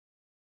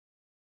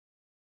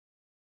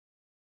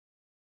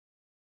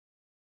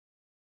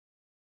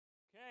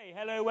Okay,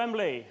 hello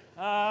Wembley.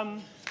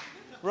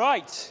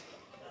 Right,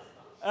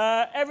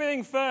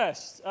 everything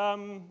first.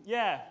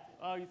 Yeah,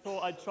 I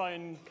thought I'd try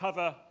and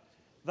cover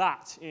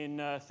that in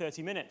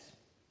 30 minutes.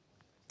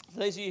 For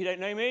those of you who don't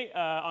know me,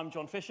 I'm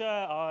John Fisher.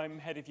 I'm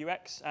head of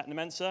UX at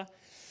Nomensa.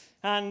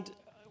 And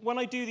when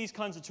I do these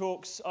kinds of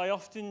talks, I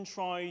often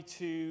try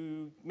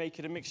to make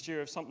it a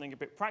mixture of something a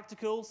bit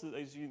practical, so that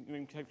those of you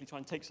can hopefully try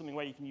and take something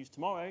away you can use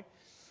tomorrow,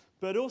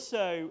 but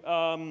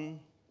also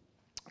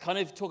kind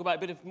of talk about a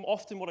bit of,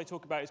 often what I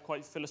talk about is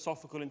quite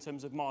philosophical in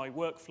terms of my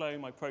workflow,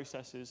 my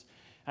processes,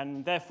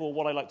 and therefore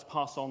what I like to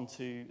pass on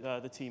to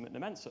the team at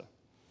Nomensa.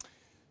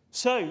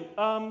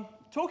 So,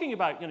 talking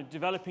about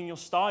developing your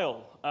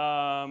style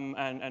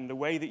and the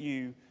way that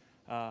you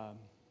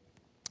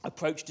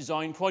approach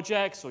design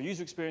projects or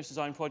user experience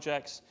design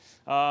projects,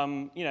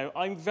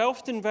 I've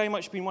often very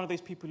much been one of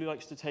those people who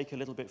likes to take a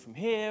little bit from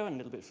here and a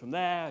little bit from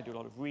there. I do a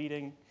lot of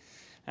reading.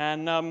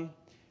 And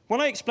when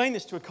I explained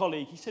this to a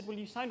colleague, he said, well,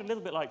 you sound a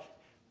little bit like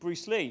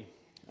Bruce Lee.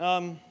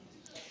 And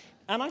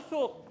I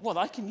thought, well,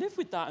 I can live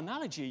with that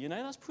analogy,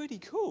 that's pretty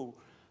cool.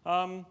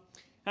 And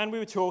we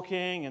were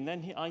talking, and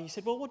then he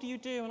said, well, what do you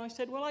do? And I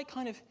said, well, I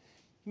kind of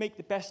make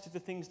the best of the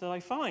things that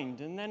I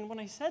find. And then when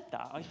I said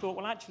that, I thought,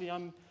 well, actually,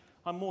 I'm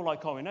more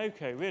like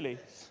Orinoco, really.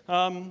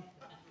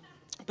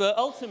 But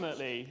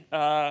ultimately,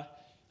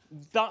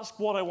 that's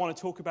what I want to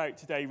talk about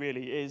today,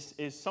 really,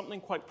 is something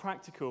quite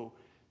practical,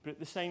 but at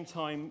the same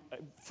time,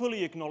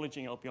 fully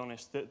acknowledging, I'll be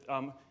honest, that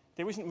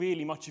there isn't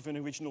really much of an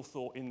original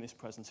thought in this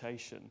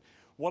presentation.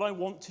 What I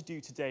want to do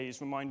today is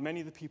remind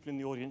many of the people in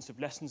the audience of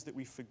lessons that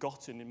we've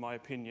forgotten, in my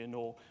opinion,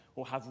 or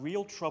have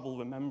real trouble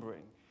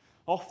remembering.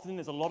 Often,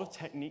 there's a lot of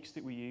techniques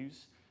that we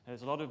use.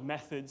 There's a lot of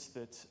methods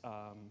that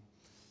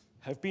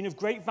have been of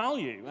great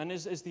value. And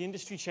as the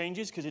industry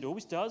changes, because it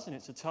always does, and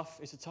it's a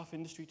tough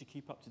industry to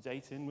keep up to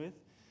date in with,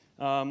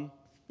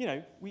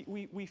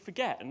 we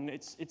forget, and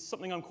it's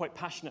something I'm quite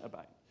passionate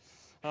about.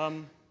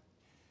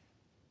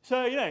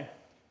 So,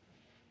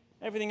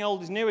 everything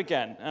old is new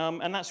again,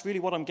 and that's really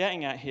what I'm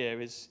getting at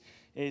here is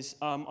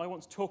I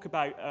want to talk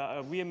about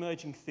a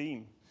re-emerging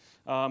theme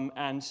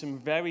and some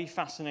very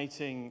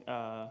fascinating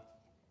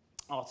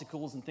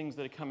articles and things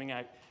that are coming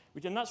out,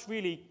 and that's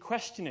really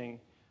questioning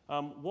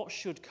what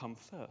should come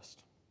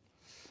first.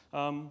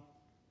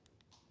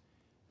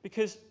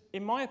 Because,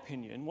 in my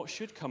opinion, what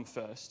should come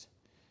first,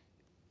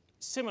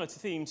 similar to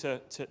theme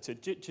to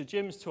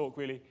Jim's talk,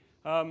 really,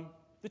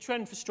 the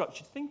trend for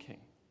structured thinking.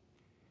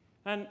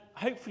 And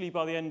hopefully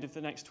by the end of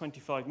the next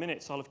 25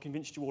 minutes, I'll have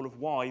convinced you all of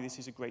why this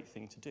is a great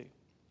thing to do.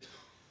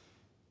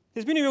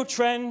 There's been a real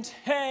trend.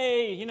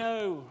 Hey,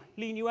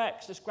 lean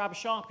UX, let's grab a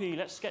Sharpie,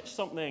 let's sketch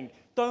something.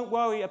 Don't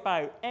worry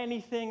about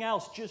anything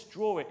else, just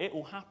draw it, it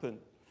will happen.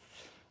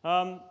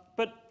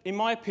 But in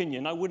my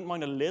opinion, I wouldn't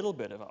mind a little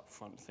bit of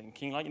upfront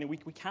thinking. Like,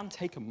 we can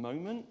take a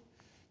moment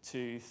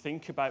to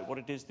think about what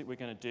it is that we're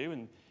going to do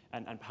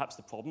and perhaps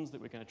the problems that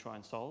we're going to try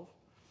and solve.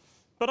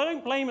 But I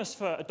don't blame us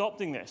for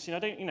adopting this. I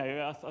think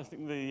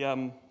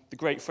the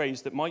great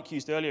phrase that Mike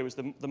used earlier was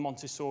the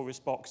Montessori's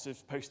box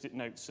of Post-it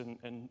notes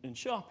and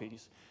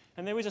Sharpies.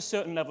 And there is a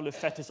certain level of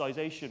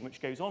fetishization which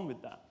goes on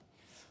with that.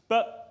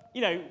 But,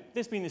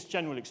 there's been this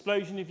general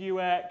explosion of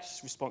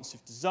UX,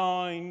 responsive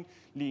design,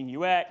 lean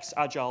UX,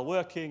 agile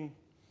working.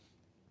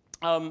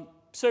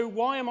 So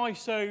why am I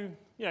so,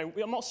 I'm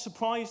not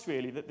surprised,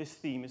 really, that this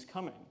theme is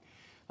coming.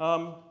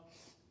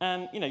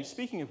 And,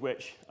 speaking of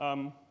which,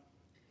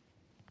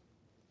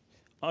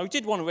 I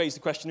did want to raise the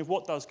question of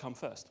what does come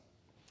first.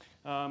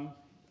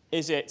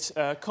 Is it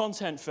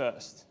content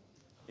first?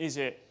 Is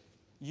it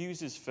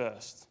users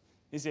first?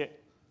 Is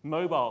it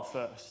mobile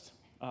first?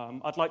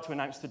 I'd like to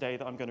announce today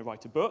that I'm going to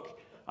write a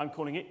book. I'm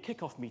calling it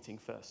Kickoff Meeting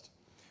First.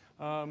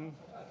 But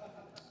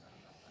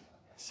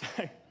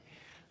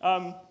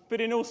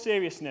in all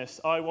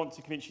seriousness, I want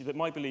to convince you that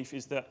my belief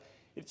is that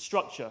it's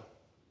structure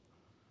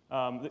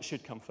that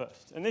should come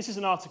first. And this is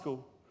an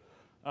article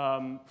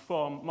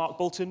from Mark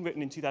Bolton,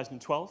 written in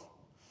 2012.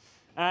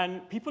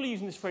 And people are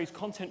using this phrase,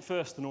 content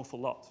first, an awful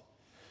lot.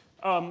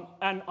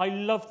 And I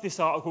loved this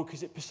article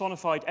because it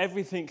personified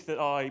everything that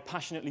I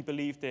passionately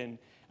believed in,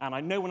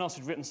 and no one else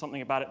had written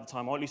something about it at the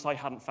time, or at least I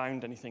hadn't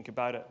found anything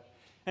about it.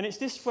 And it's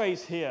this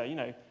phrase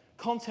here,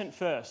 content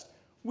first.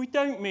 We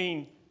don't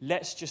mean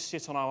let's just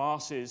sit on our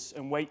asses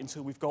and wait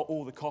until we've got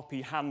all the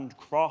copy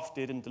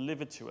handcrafted and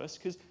delivered to us,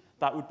 because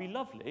that would be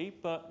lovely,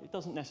 but it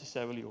doesn't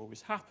necessarily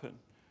always happen.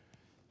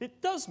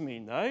 It does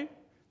mean, though,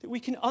 that we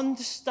can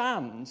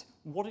understand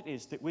what it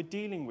is that we're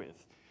dealing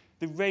with,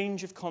 the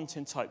range of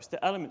content types,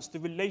 the elements, the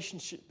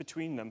relationship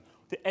between them,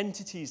 the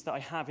entities that I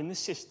have in the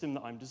system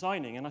that I'm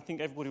designing. And I think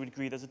everybody would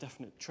agree there's a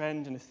definite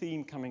trend and a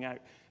theme coming out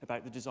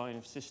about the design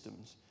of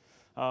systems.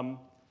 So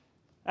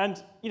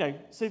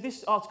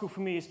this article for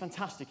me is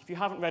fantastic. If you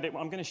haven't read it,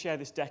 I'm going to share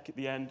this deck at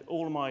the end.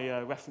 All of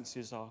my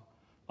references are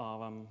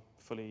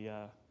fully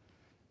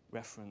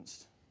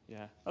referenced.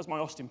 Yeah, that was my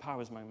Austin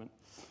Powers moment.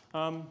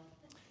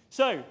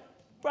 So,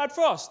 Brad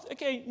Frost,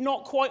 okay,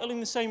 not quite in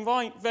the same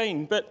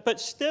vein, but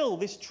still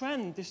this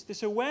trend,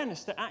 this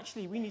awareness that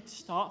actually we need to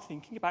start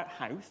thinking about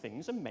how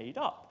things are made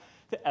up.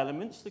 the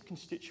elements, the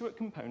constituent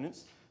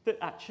components that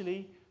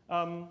actually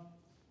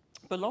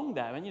belong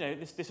there. And, you know,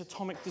 this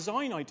atomic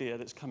design idea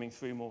that's coming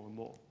through more and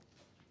more.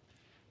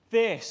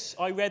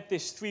 I read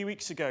this 3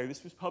 weeks ago.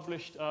 This was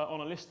published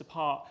on a list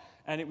apart,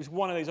 and it was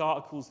one of those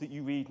articles that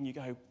you read and you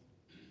go,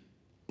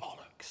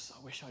 bollocks,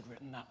 I wish I'd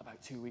written that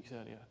about 2 weeks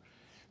earlier.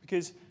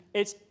 Because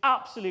it's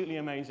absolutely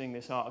amazing,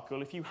 this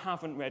article. If you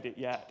haven't read it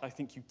yet, I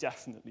think you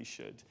definitely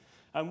should.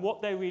 And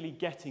what they're really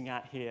getting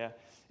at here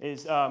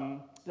is,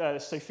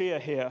 Sophia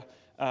here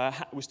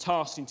was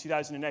tasked in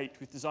 2008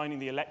 with designing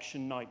the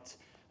election night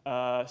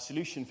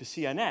solution for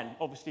CNN.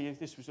 Obviously,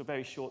 this was a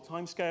very short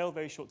timescale,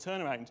 very short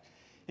turnaround.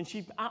 And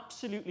she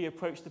absolutely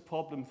approached the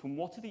problem from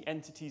what are the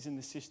entities in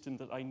the system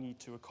that I need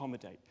to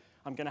accommodate.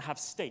 I'm going to have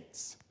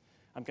states.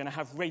 I'm going to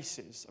have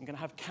races. I'm going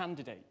to have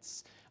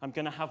candidates. I'm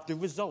going to have the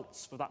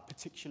results for that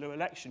particular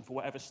election for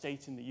whatever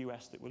state in the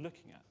US that we're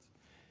looking at.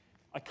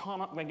 I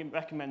cannot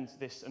recommend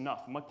this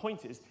enough. And my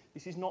point is,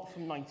 this is not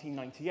from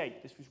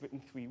 1998. This was written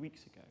 3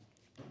 weeks ago.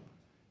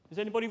 Has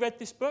anybody read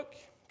this book?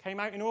 Came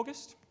out in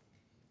August.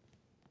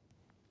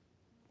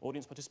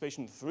 Audience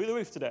participation through the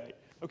roof today.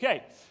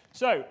 Okay,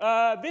 so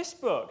this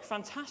book,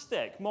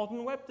 fantastic,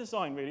 modern web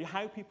design, really,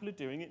 how people are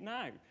doing it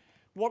now.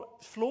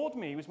 What floored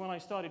me was when I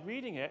started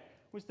reading it,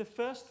 was the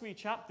first 3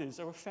 chapters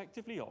are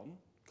effectively on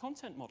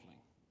content modeling,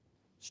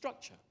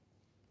 structure.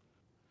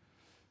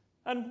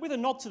 And with a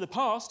nod to the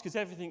past, because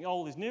everything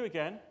old is new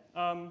again,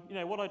 you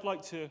know, what I'd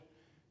like to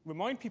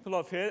remind people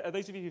of here, are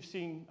those of you who've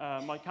seen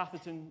Mike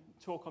Atherton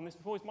talk on this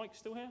before. Is Mike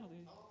still here?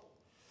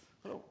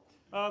 Hello.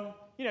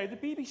 You know, the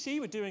BBC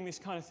were doing this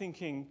kind of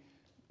thinking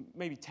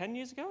maybe 10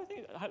 years ago, I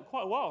think,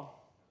 quite a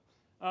while.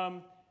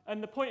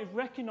 And the point of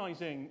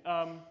recognizing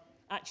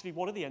actually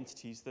what are the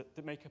entities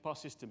that make up our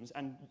systems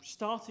and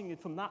starting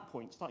from that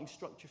point, starting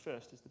structure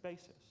first as the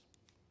basis.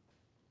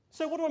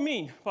 So what do I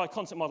mean by a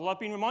concept model? I've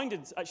been reminded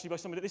actually by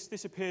somebody that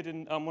this appeared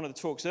in one of the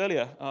talks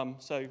earlier,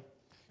 so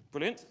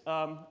brilliant.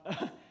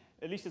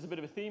 At least there's a bit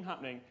of a theme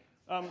happening.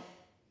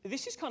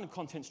 This is kind of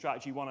content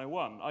strategy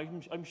 101.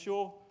 I'm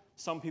sure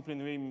some people in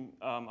the room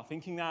are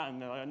thinking that,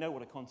 and I know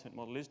what a content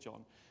model is,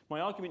 John.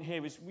 My argument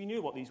here is we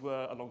knew what these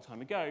were a long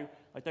time ago.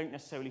 I don't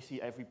necessarily see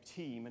every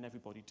team and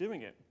everybody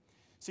doing it.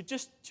 So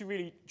just to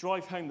really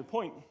drive home the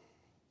point,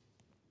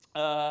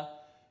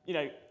 you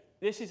know,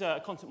 this is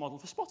a content model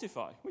for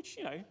Spotify, which,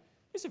 you know,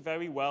 is a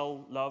very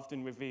well-loved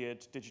and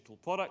revered digital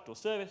product or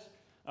service.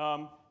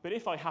 But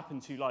if I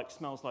happen to like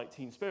Smells Like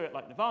Teen Spirit,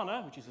 like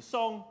Nirvana, which is a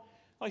song,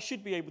 I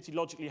should be able to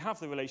logically have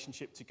the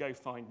relationship to go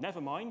find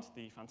Nevermind,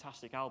 the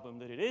fantastic album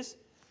that it is,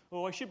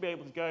 or I should be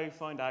able to go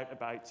find out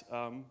about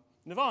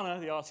Nirvana,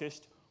 the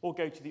artist, or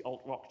go to the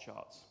alt-rock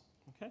charts.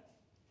 Okay?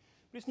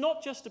 But it's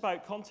not just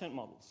about content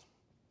models.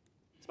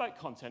 It's about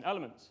content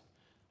elements.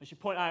 I should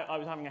point out I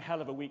was having a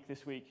hell of a week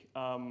this week.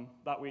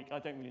 That week, I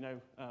don't really know.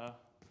 I was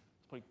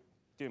probably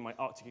doing my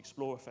Arctic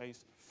Explorer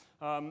phase.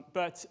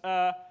 But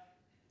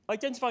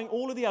identifying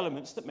all of the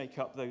elements that make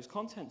up those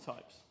content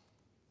types.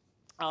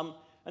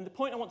 And the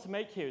point I want to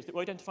make here is that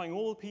we're identifying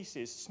all the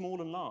pieces,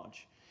 small and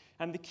large.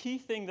 And the key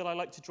thing that I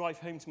like to drive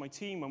home to my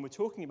team when we're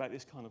talking about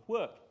this kind of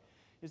work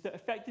is that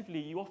effectively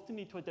you often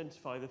need to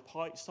identify the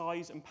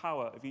size and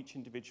power of each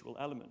individual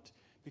element,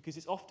 because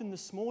it's often the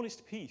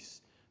smallest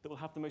piece that will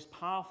have the most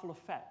powerful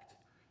effect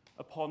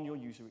upon your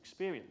user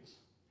experience.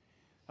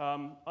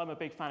 I'm a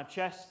big fan of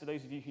chess. For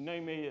those of you who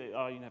know me,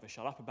 you never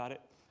shut up about it.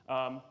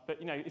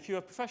 But you know, if you're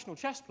a professional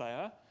chess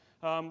player,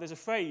 there's a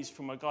phrase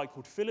from a guy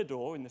called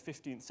Philidor in the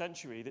 15th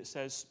century that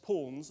says,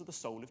 pawns are the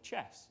soul of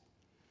chess.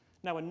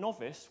 Now, a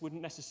novice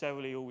wouldn't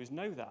necessarily always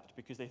know that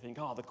because they think,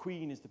 the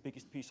queen is the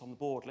biggest piece on the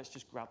board, let's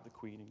just grab the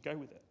queen and go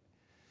with it.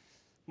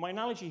 My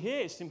analogy here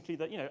is simply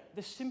that, you know,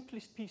 the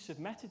simplest piece of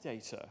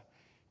metadata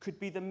could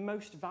be the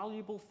most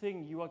valuable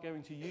thing you are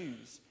going to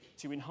use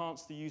to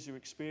enhance the user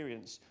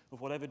experience of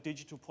whatever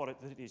digital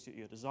product that it is that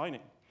you're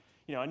designing.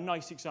 You know, a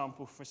nice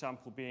example, for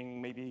example, being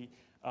maybe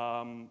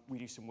we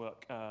do some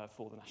work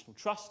for the National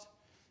Trust,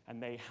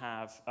 and they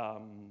have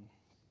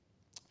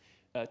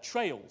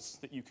trails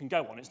that you can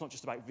go on. It's not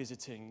just about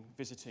visiting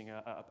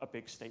a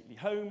big stately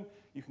home.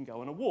 You can go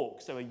on a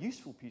walk. So a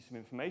useful piece of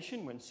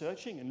information when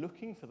searching and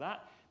looking for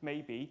that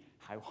may be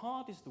how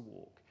hard is the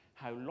walk?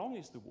 How long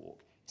is the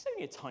walk? It's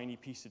only a tiny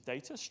piece of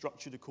data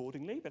structured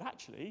accordingly, but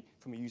actually,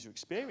 from a user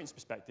experience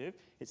perspective,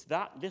 it's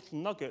that little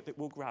nugget that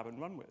we'll grab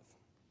and run with.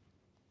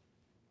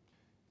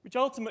 Which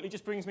ultimately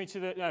just brings me to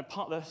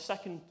the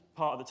second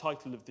part of the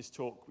title of this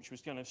talk, which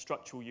was kind of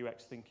structural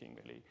UX thinking,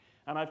 really.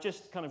 And I've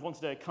just kind of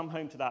wanted to come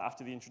home to that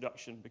after the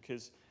introduction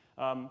because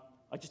I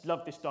just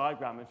love this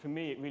diagram. And for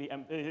me, it really,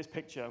 this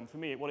picture, and for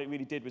me, what it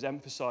really did was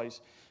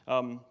emphasize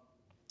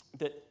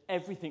that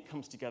everything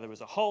comes together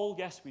as a whole.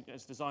 Yes, we,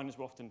 as designers,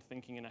 we're often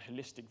thinking in a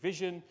holistic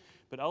vision,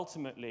 but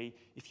ultimately,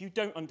 if you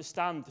don't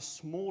understand the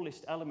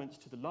smallest elements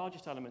to the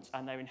largest elements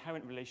and their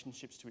inherent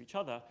relationships to each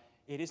other,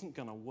 it isn't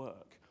going to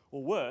work.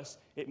 Or worse,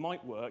 it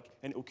might work,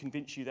 and it will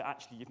convince you that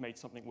actually you've made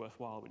something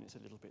worthwhile when it's a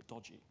little bit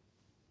dodgy.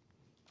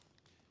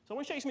 So I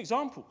want to show you some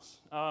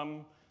examples.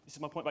 This is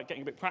my point about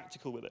getting a bit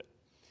practical with it.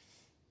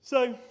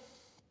 So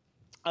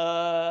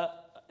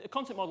a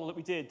content model that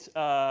we did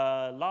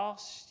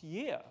last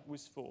year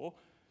was for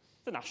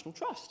the National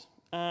Trust.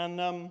 And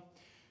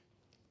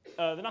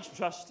the National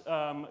Trust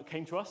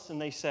came to us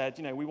and they said,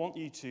 we want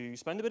you to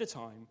spend a bit of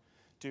time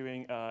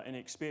doing an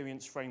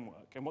experience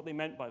framework. And what they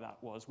meant by that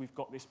was we've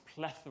got this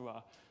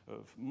plethora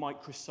of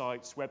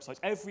microsites, websites.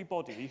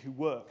 Everybody who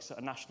works at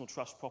a National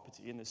Trust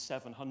property, and there's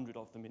 700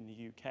 of them in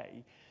the UK,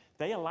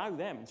 they allow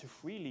them to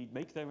freely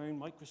make their own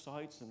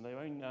microsites and their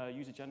own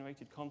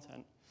user-generated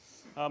content.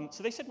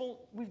 So they said, well,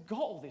 we've got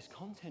all this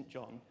content,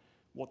 John.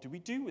 What do we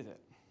do with it?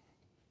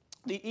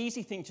 The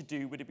easy thing to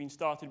do would have been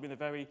started with a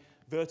very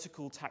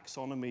vertical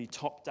taxonomy,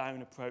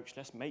 top-down approach.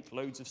 Let's make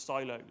loads of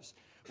silos.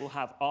 We'll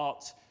have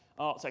arts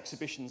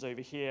exhibitions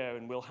over here,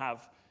 and we'll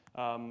have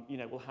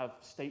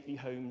stately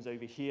homes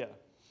over here.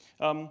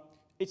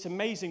 It's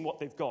amazing what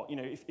they've got.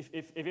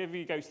 If ever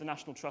you go to the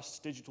National Trust's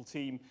digital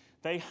team,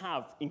 they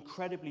have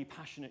incredibly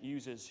passionate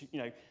users.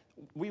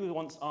 We were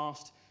once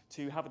asked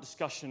to have a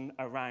discussion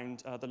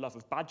around the love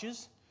of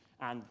badges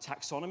and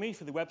taxonomy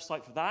for the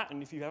website for that.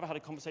 And if you've ever had a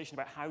conversation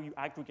about how you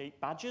aggregate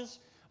badges,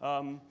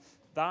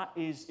 that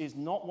is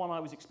not one I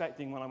was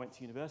expecting when I went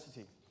to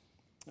university.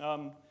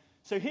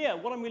 So here,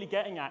 what I'm really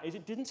getting at is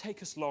it didn't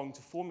take us long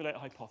to formulate a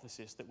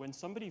hypothesis that when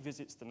somebody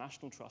visits the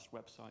National Trust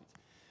website,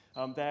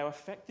 they're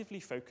effectively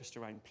focused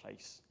around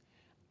place.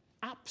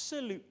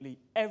 Absolutely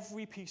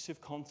every piece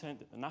of content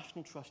that the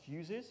National Trust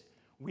uses,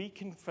 we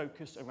can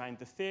focus around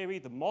the theory,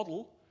 the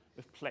model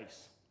of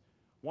place.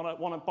 Want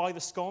to buy the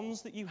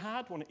scones that you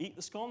had? Want to eat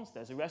the scones?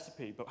 There's a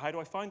recipe. But how do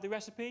I find the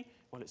recipe?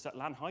 Well, it's at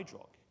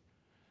Lanhydrock.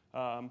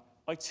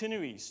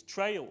 Itineraries,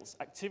 trails,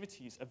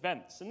 activities,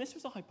 events. And this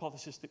was a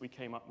hypothesis that we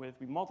came up with.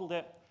 We modeled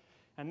it.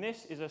 And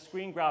this is a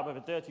screen grab of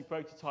a dirty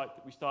prototype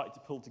that we started to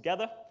pull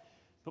together.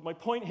 But my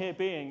point here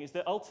being is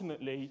that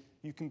ultimately,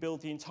 you can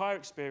build the entire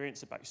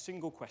experience about a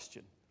single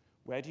question.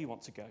 Where do you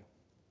want to go?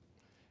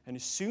 And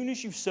as soon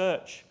as you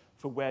search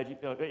for where you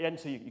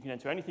can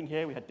enter anything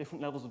here. We had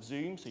different levels of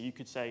zoom, so you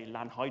could say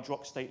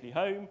Lanhydrock Stately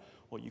Home,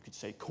 or you could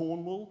say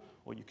Cornwall,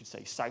 or you could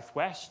say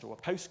Southwest, or a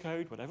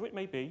postcode, whatever it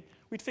may be.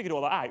 We'd figured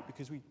all that out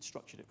because we'd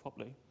structured it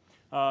properly.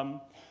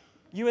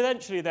 You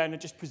eventually then are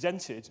just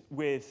presented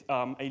with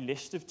a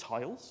list of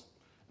tiles,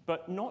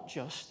 but not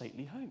just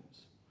stately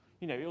homes.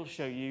 It'll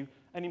show you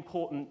an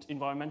important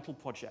environmental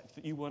project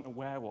that you weren't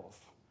aware of,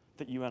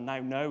 that you now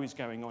know is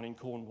going on in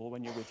Cornwall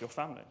when you're with your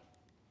family.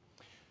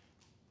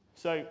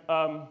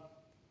 So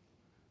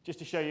just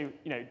to show you,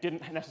 it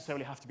didn't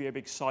necessarily have to be a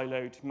big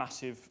siloed,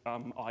 massive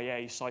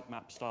IA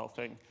sitemap style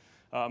thing.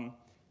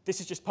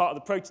 This is just part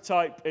of the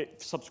prototype. It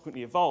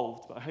subsequently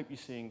evolved, but I hope you're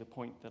seeing the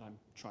point that I'm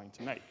trying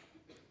to make.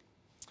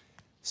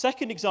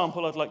 Second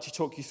example I'd like to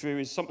talk you through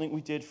is something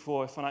we did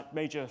for a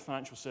major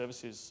financial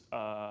services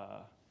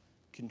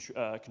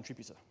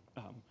contributor.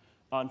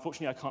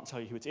 Unfortunately, I can't tell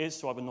you who it is,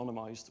 so I've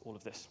anonymized all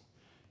of this,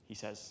 he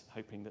says,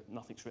 hoping that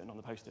nothing's written on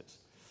the Post-its.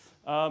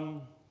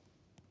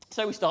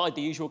 So we started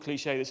the usual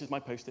cliche, this is my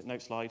Post-it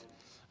note slide.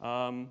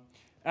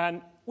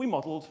 And we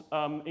modeled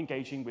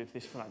engaging with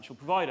this financial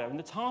provider. And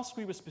the task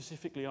we were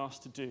specifically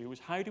asked to do was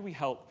how do we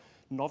help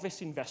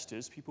novice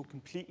investors, people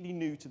completely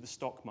new to the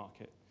stock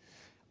market,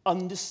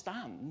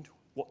 understand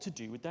what to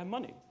do with their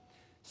money.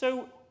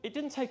 So it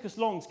didn't take us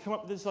long to come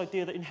up with this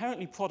idea that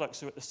inherently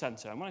products are at the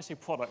center. And when I say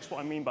products, what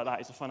I mean by that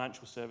is a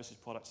financial services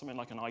product, something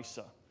like an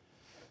ISA.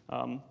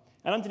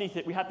 And underneath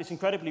it, we had this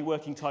incredibly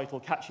working title,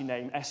 catchy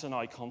name,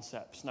 S&I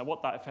Concepts. Now,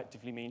 what that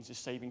effectively means is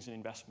savings and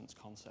investments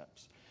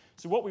concepts.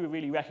 So what we were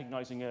really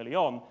recognizing early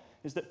on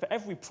is that for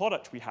every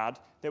product we had,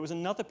 there was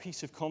another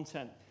piece of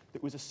content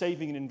that was a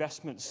saving and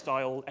investment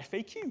style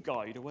FAQ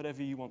guide, or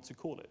whatever you want to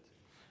call it.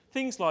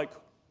 Things like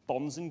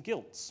bonds and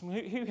gilts.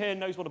 Who here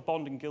knows what a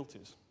bond and gilt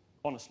is,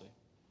 honestly?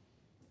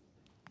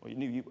 Well, you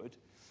knew you would.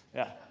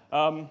 Yeah.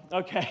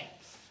 OK.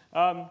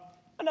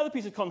 Another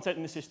piece of content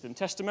in the system,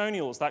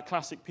 testimonials, that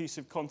classic piece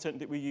of content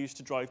that we use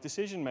to drive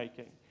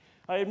decision-making.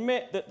 I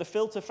admit that the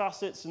filter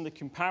facets and the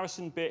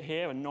comparison bit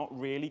here are not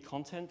really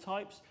content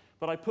types,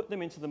 but I put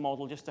them into the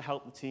model just to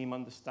help the team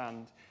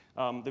understand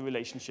the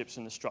relationships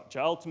and the structure.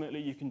 Ultimately,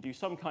 you can do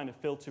some kind of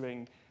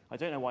filtering. I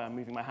don't know why I'm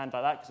moving my hand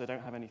like that, because I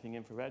don't have anything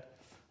infrared.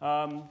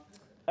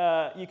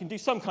 You can do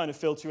some kind of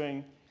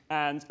filtering,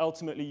 and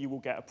ultimately, you will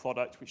get a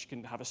product which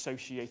can have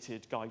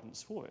associated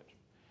guidance for it.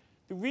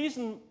 The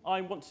reason I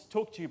want to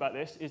talk to you about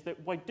this is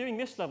that by doing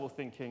this level of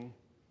thinking,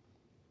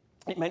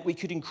 it meant we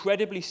could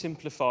incredibly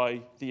simplify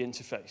the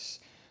interface.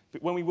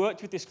 But when we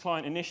worked with this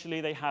client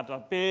initially, they had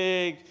a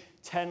big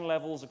 10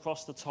 levels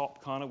across the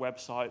top kind of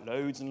website,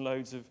 loads and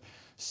loads of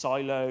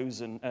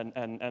silos and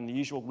the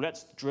usual,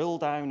 let's drill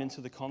down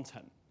into the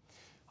content.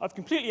 I've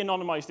completely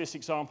anonymized this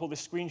example,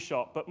 this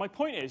screenshot, but my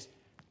point is,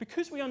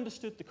 because we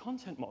understood the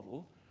content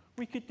model,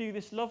 we could do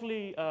this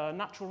lovely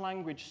natural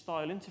language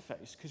style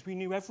interface because we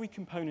knew every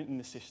component in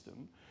the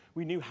system,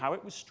 we knew how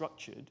it was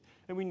structured,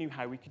 and we knew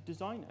how we could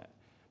design it.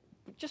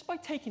 But just by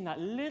taking that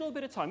little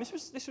bit of time, this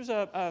was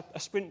a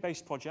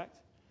sprint-based project.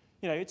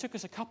 It took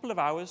us a couple of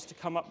hours to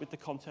come up with the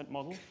content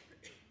model.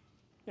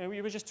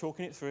 We were just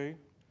talking it through.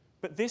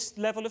 But this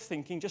level of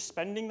thinking, just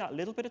spending that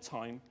little bit of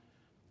time,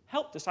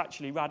 helped us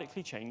actually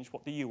radically change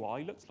what the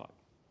UI looked like.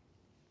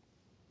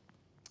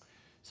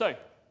 So,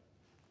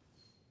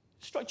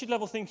 structured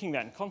level thinking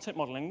then, content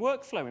modeling,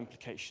 workflow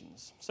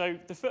implications. So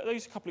those are a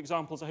couple of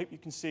examples. I hope you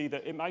can see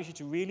that it allows you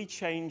to really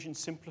change and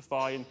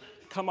simplify and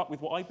come up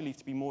with what I believe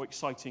to be more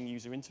exciting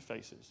user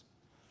interfaces.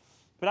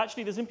 But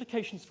actually, there's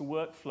implications for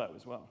workflow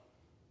as well.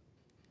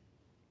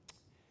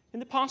 In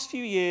the past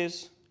few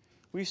years,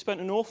 we've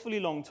spent an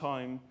awfully long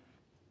time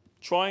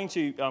trying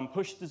to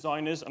push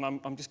designers, and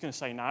I'm just going to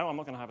say now, I'm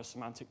not going to have a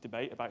semantic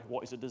debate about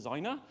what is a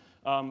designer,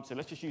 so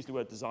let's just use the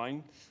word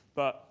design,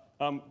 but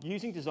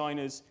using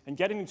designers and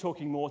getting them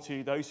talking more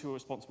to those who are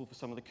responsible for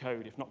some of the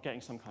code, if not getting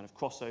some kind of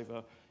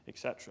crossover,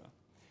 etc.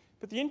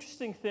 But the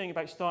interesting thing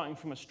about starting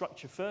from a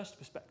structure-first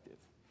perspective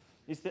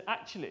is that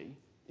actually,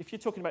 if you're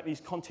talking about these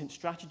content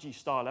strategy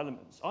style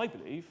elements, I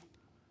believe,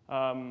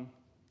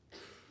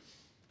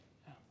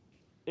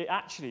 it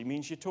actually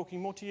means you're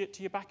talking more to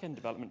your back-end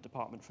development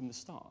department from the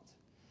start.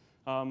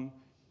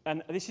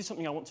 And this is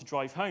something I want to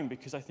drive home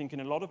because I think in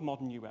a lot of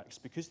modern UX,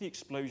 because the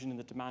explosion in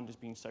the demand has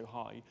been so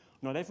high,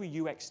 not every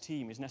UX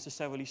team is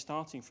necessarily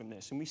starting from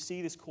this. And we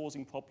see this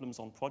causing problems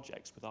on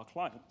projects with our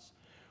clients,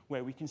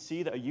 where we can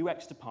see that a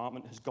UX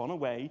department has gone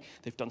away.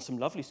 They've done some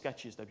lovely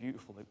sketches. They're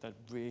beautiful. They're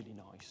really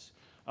nice.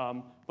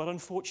 But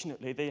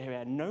unfortunately, they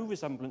bear no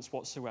resemblance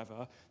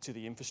whatsoever to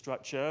the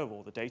infrastructure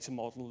or the data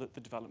model that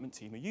the development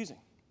team are using.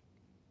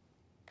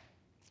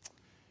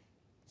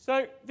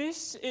 So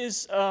this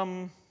is,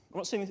 I'm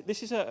not saying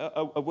this is a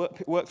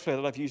workflow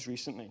that I've used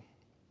recently.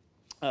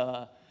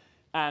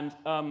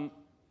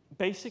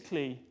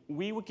 Basically,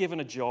 we were given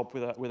a job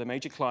with a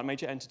major client,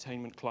 major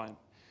entertainment client,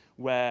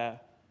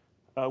 where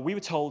we were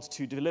told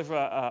to deliver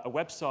a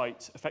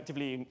website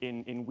effectively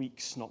in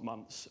weeks, not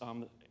months,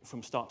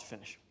 from start to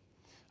finish.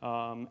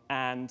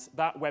 And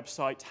that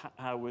website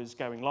was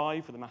going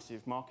live with a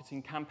massive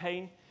marketing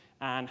campaign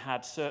and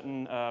had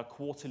certain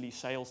quarterly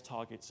sales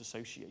targets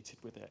associated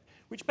with it,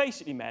 which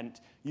basically meant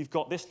you've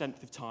got this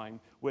length of time,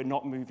 we're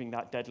not moving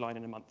that deadline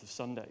in a month of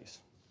Sundays.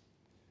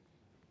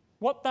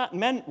 What that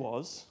meant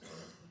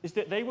is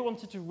that they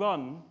wanted to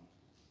run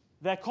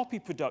their copy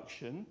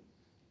production,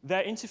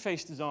 their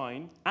interface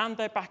design, and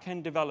their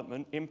back-end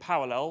development in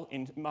parallel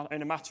in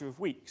a matter of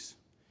weeks.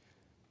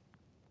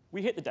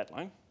 We hit the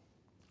deadline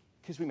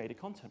because we made a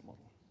content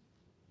model,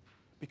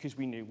 because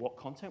we knew what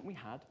content we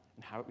had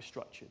and how it was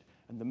structured.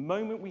 And the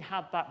moment we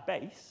had that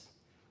base,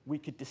 we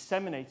could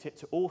disseminate it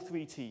to all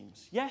three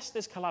teams. Yes,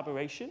 there's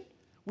collaboration.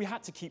 We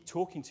had to keep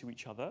talking to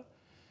each other,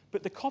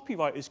 but the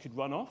copywriters could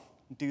run off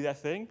and do their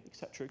thing, et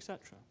cetera, et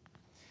cetera.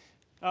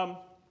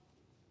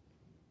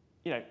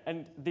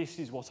 And this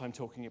is what I'm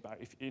talking about.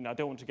 I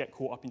don't want to get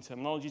caught up in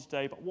terminology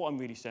today, but what I'm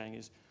really saying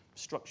is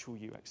structural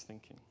UX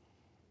thinking.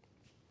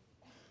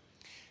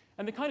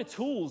 And the kind of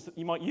tools that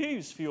you might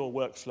use for your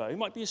workflow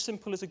might be as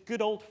simple as a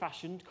good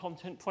old-fashioned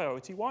content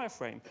priority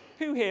wireframe.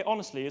 Who here,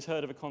 honestly, has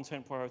heard of a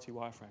content priority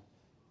wireframe?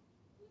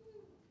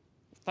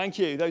 Thank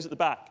you, those at the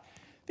back.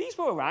 These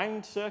were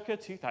around circa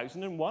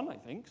 2001, I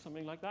think,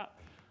 something like that.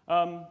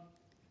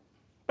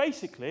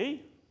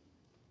 Basically,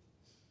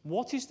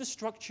 what is the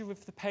structure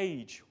of the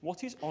page?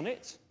 What is on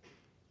it?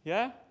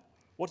 Yeah?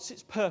 What is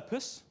its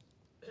purpose?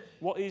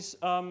 What is...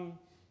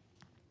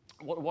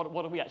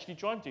 What are we actually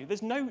trying to do?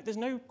 There's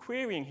no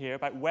querying here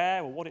about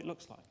where or what it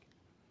looks like.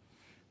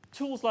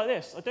 Tools like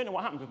this, I don't know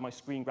what happened with my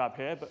screen grab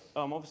here, but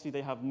obviously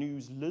they have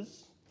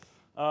newsletters.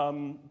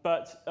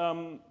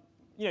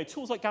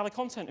 Tools like Gather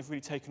Content have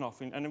really taken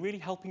off and are really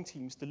helping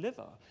teams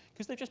deliver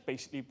because they've just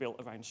basically built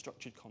around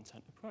structured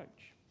content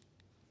approach.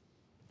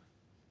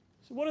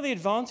 So what are the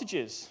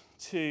advantages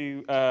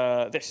to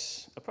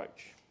this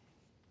approach?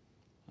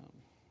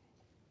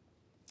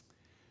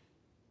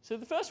 So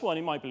the first one,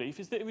 in my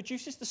belief, is that it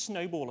reduces the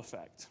snowball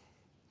effect.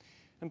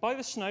 And by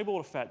the snowball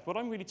effect, what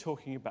I'm really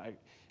talking about,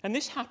 and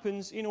this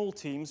happens in all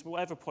teams,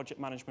 whatever project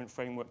management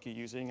framework you're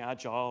using,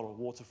 Agile or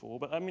Waterfall,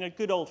 but I mean, a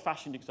good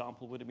old-fashioned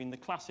example would have been the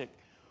classic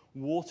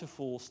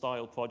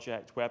Waterfall-style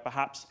project where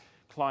perhaps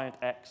client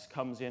X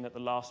comes in at the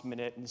last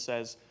minute and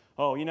says,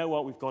 oh, you know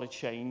what, we've got to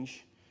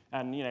change.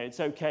 And it's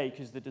okay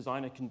because the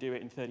designer can do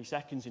it in 30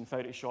 seconds in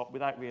Photoshop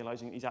without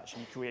realizing that he's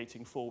actually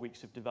creating 4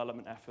 weeks of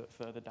development effort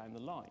further down the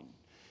line.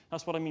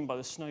 That's what I mean by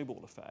the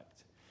snowball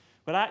effect.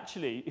 But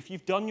actually, if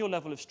you've done your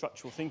level of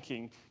structural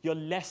thinking, you're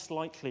less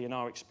likely, in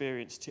our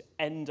experience, to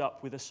end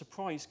up with a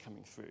surprise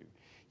coming through.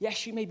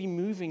 Yes, you may be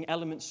moving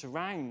elements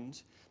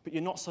around, but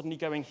you're not suddenly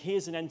going,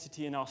 here's an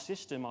entity in our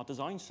system, our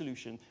design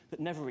solution, that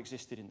never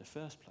existed in the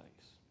first place.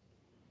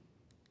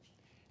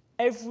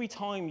 Every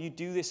time you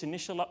do this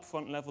initial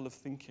upfront level of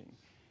thinking,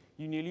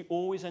 you nearly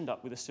always end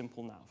up with a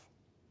simple nav.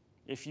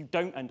 If you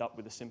don't end up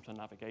with a simpler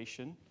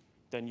navigation,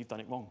 then you've done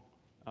it wrong.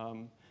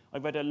 I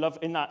read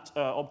in that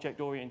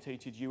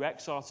object-oriented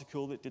UX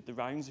article that did the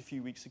rounds a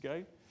few weeks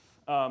ago.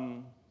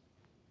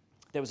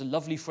 There was a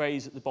lovely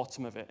phrase at the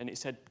bottom of it, and it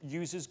said,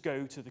 users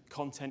go to the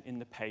content in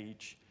the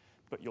page,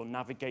 but your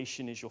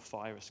navigation is your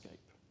fire escape.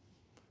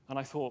 And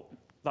I thought,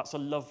 that's a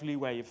lovely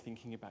way of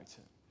thinking about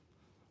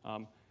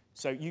it.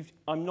 So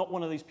I'm not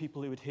one of those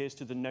people who adheres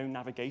to the no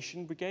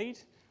navigation brigade.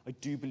 I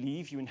do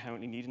believe you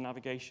inherently need a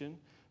navigation,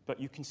 but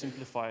you can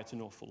simplify it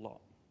an awful lot.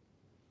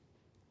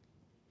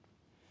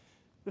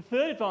 The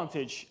third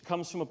advantage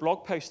comes from a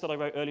blog post that I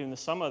wrote earlier in the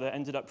summer that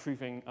ended up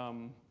proving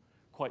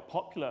quite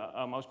popular.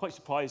 I was quite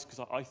surprised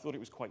because I thought it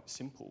was quite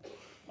simple.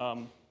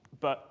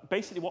 But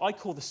basically what I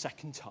call the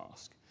second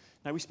task.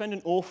 Now, we spend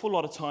an awful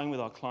lot of time with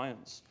our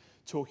clients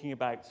talking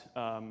about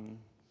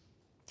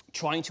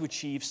trying to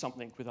achieve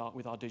something with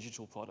our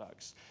digital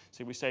products.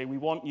 So we say, we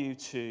want you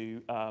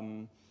to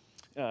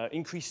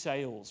increase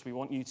sales. We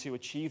want you to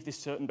achieve this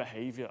certain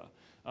behavior.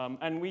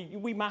 And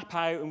we map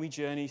out and we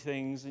journey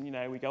things,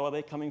 and we go, are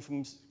they coming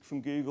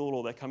from Google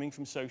or they're coming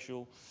from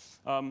social?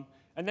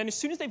 And then as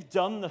soon as they've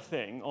done the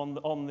thing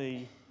on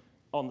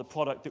the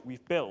product that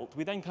we've built,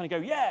 we then kind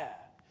of go, yeah.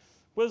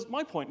 Whereas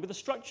my point, with the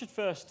structured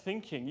first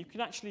thinking, you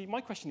can actually, my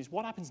question is,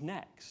 what happens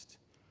next?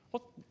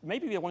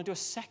 Maybe I want to do a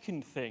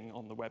second thing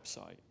on the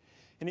website.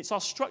 And it's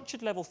our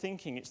structured level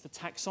thinking, it's the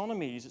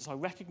taxonomies, it's our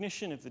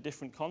recognition of the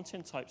different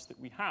content types that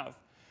we have,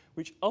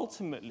 which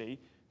ultimately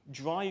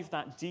drive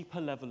that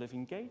deeper level of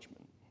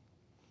engagement.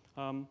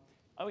 I'd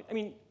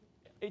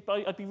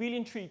be really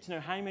intrigued to know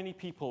how many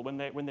people, when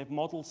they've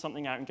modeled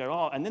something out and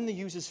go, and then the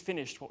user's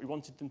finished what we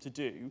wanted them to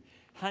do,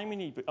 how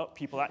many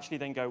people actually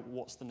then go,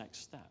 what's the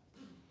next step?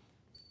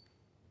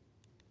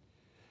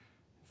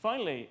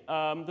 Finally,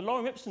 the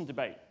lorem ipsum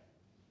debate.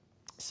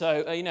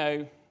 So,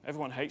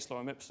 everyone hates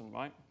lorem ipsum,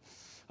 right?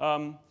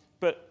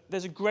 But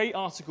there's a great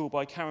article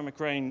by Karen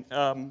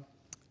McRae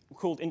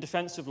called In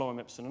Defense of Lorem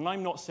Ipsum, and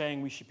I'm not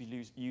saying we should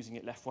be using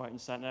it left, right, and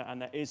center, and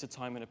there is a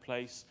time and a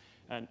place,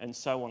 and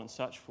so on and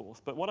such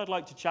forth. But what I'd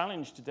like to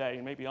challenge today,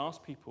 and maybe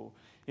ask people,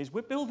 is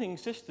we're building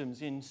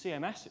systems in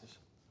CMSs.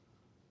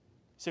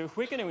 So if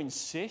we're going to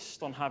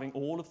insist on having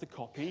all of the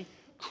copy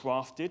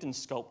crafted and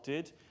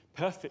sculpted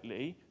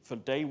perfectly for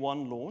day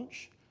one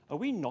launch, are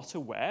we not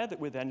aware that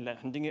we're then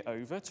handing it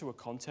over to a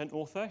content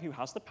author who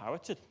has the power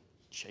to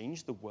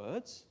change the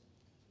words?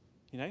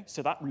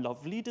 So that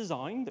lovely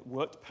design that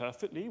worked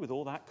perfectly with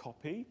all that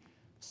copy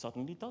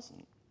suddenly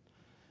doesn't.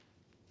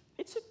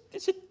 It's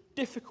a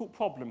difficult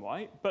problem,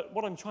 right? But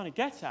what I'm trying to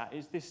get at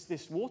is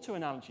this water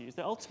analogy, is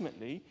that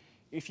ultimately,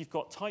 if you've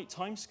got tight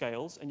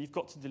timescales and you've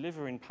got to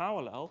deliver in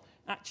parallel,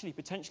 actually,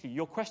 potentially,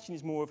 your question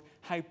is more of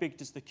how big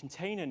does the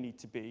container need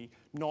to be,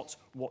 not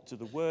what do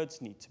the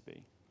words need to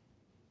be.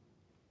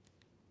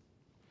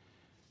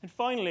 And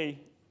finally,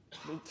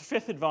 the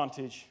fifth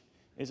advantage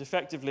is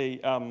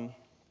effectively,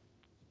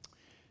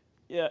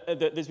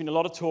 there's been a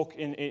lot of talk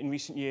in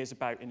recent years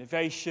about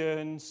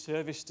innovation,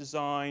 service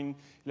design.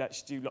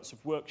 Let's do lots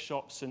of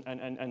workshops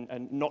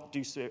and not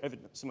do so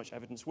much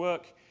evidence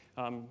work,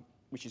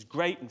 which is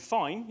great and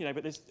fine.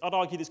 But I'd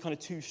argue there's kind of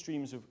two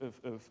streams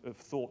of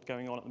thought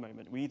going on at the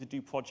moment. We either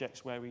do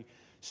projects where we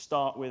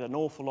start with an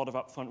awful lot of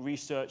upfront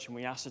research and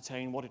we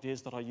ascertain what it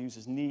is that our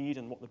users need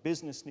and what the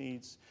business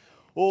needs,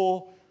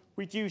 or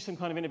we do some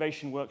kind of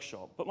innovation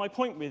workshop. But my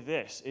point with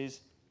this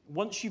is,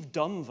 once you've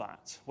done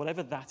that,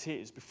 whatever that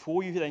is,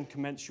 before you then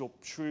commence your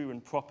true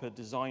and proper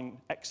design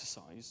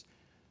exercise,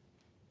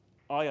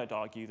 I'd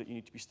argue that you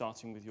need to be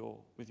starting with your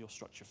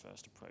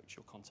structure-first approach,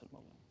 your content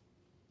modeling.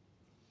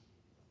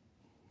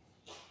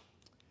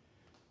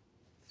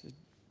 So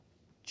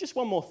just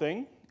one more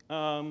thing.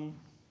 Well,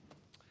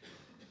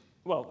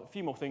 a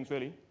few more things,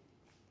 really.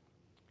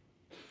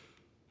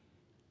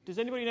 Does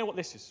anybody know what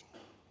this is?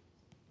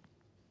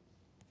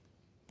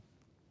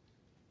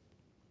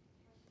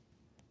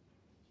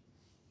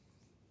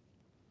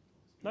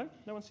 No?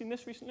 No one's seen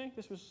this recently?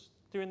 This was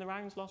doing the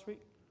rounds last week?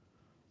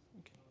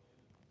 Okay.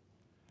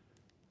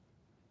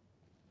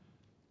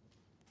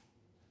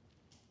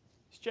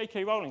 It's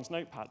J.K. Rowling's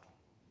notepad.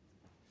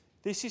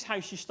 This is how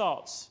she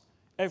starts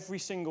every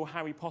single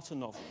Harry Potter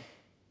novel.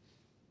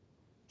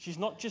 She's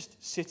not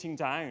just sitting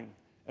down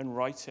and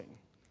writing.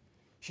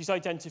 She's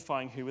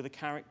identifying who are the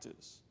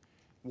characters,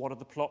 what are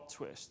the plot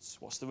twists,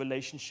 what's the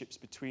relationships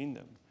between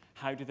them,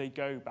 how do they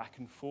go back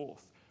and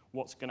forth,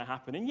 what's going to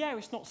happen. And yeah,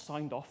 it's not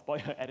signed off by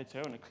her editor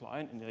and a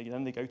client, and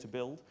then they go to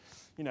build,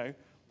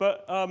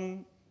 But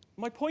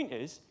my point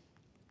is,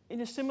 in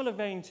a similar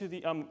vein to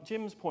the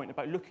Jim's point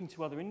about looking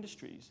to other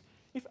industries,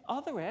 if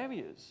other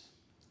areas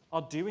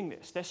are doing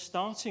this, they're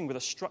starting with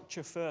a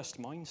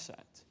structure-first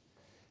mindset,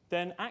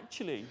 then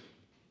actually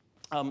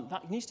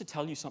that needs to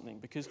tell you something,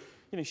 because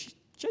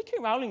J.K.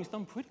 Rowling's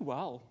done pretty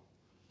well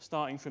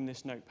starting from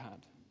this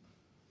notepad.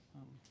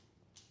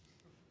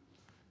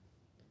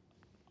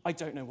 I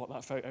don't know what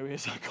that photo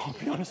is, I can't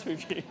be honest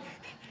with you.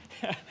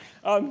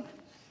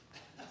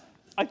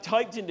 I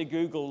typed into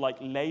Google,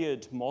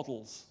 layered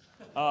models.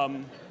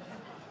 And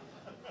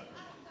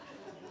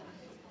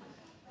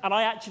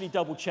I actually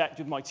double-checked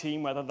with my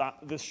team whether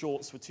the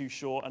shorts were too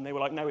short, and they were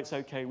like, no, it's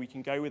OK, we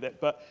can go with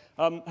it. But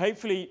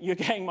hopefully you're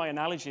getting my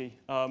analogy.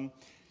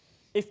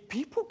 If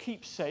people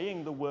keep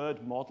saying the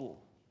word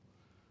model,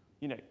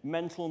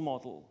 mental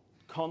model,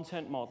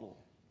 content model,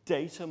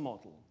 data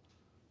model,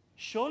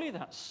 surely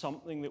that's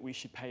something that we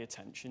should pay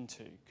attention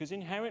to, because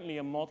inherently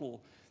a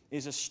model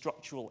is a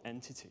structural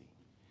entity.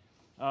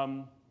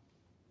 And,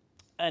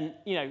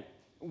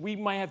 we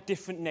may have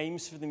different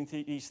names for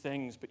these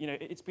things, but,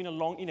 it's been a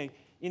long,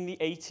 in the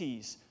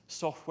 80s,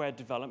 software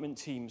development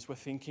teams were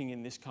thinking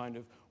in this kind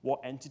of,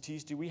 what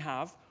entities do we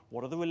have?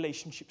 What are the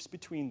relationships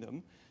between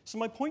them? So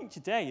my point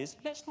today is,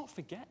 let's not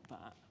forget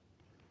that.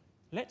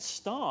 Let's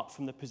start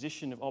from the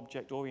position of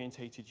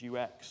object-oriented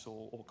UX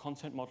or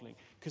content modeling.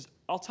 Because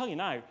I'll tell you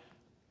now,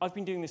 I've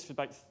been doing this for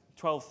about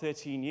 12,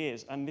 13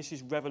 years, and this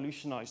has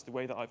revolutionized the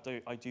way that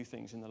I do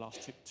things in the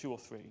last two or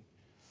three.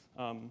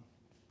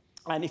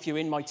 And if you're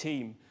in my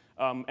team,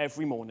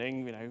 every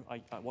morning,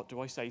 what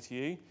do I say to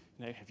you?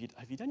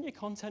 Have you done your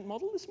content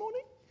model this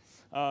morning?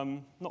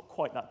 Not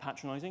quite that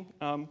patronizing,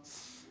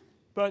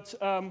 but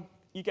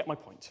you get my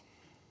point.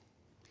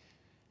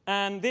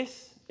 And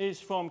this is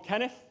from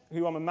Kenneth,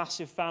 who I'm a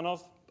massive fan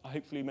of.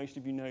 Hopefully most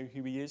of you know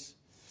who he is.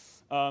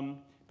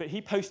 But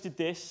he posted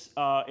this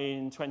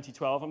in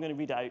 2012. I'm going to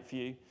read it out for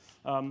you.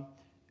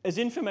 As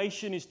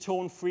information is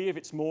torn free of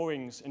its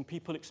moorings and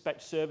people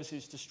expect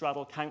services to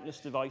straddle countless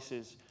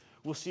devices,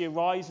 we'll see a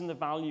rise in the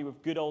value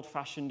of good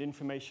old-fashioned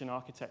information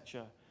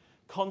architecture.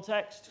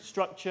 Context,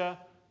 structure,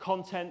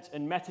 content,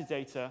 and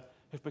metadata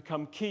have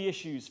become key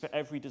issues for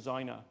every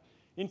designer.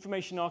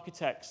 Information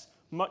architects,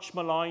 much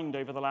maligned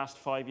over the last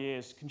 5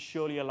 years, can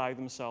surely allow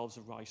themselves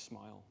a wry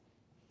smile.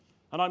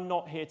 And I'm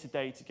not here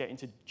today to get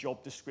into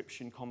job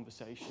description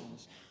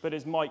conversations, but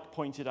as Mike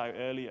pointed out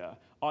earlier,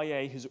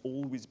 IA has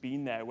always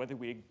been there,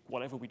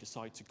 whatever we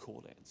decide to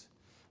call it.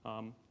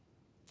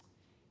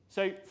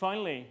 So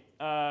finally,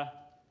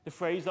 the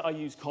phrase that I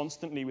use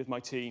constantly with my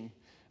team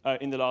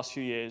in the last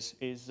few years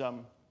is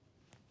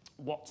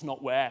what's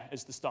not where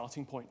as the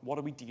starting point. What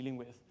are we dealing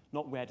with?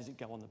 Not where does it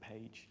go on the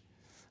page.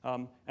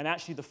 And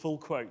actually the full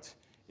quote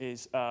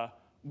is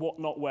what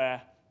not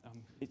where,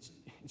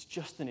 it's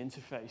just an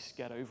interface,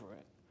 get over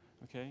it.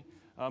 Okay?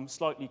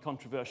 Slightly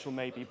controversial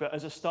maybe, but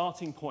as a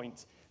starting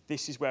point,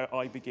 this is where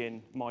I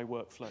begin my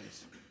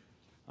workflows.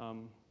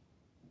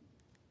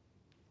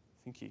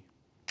 Thank you.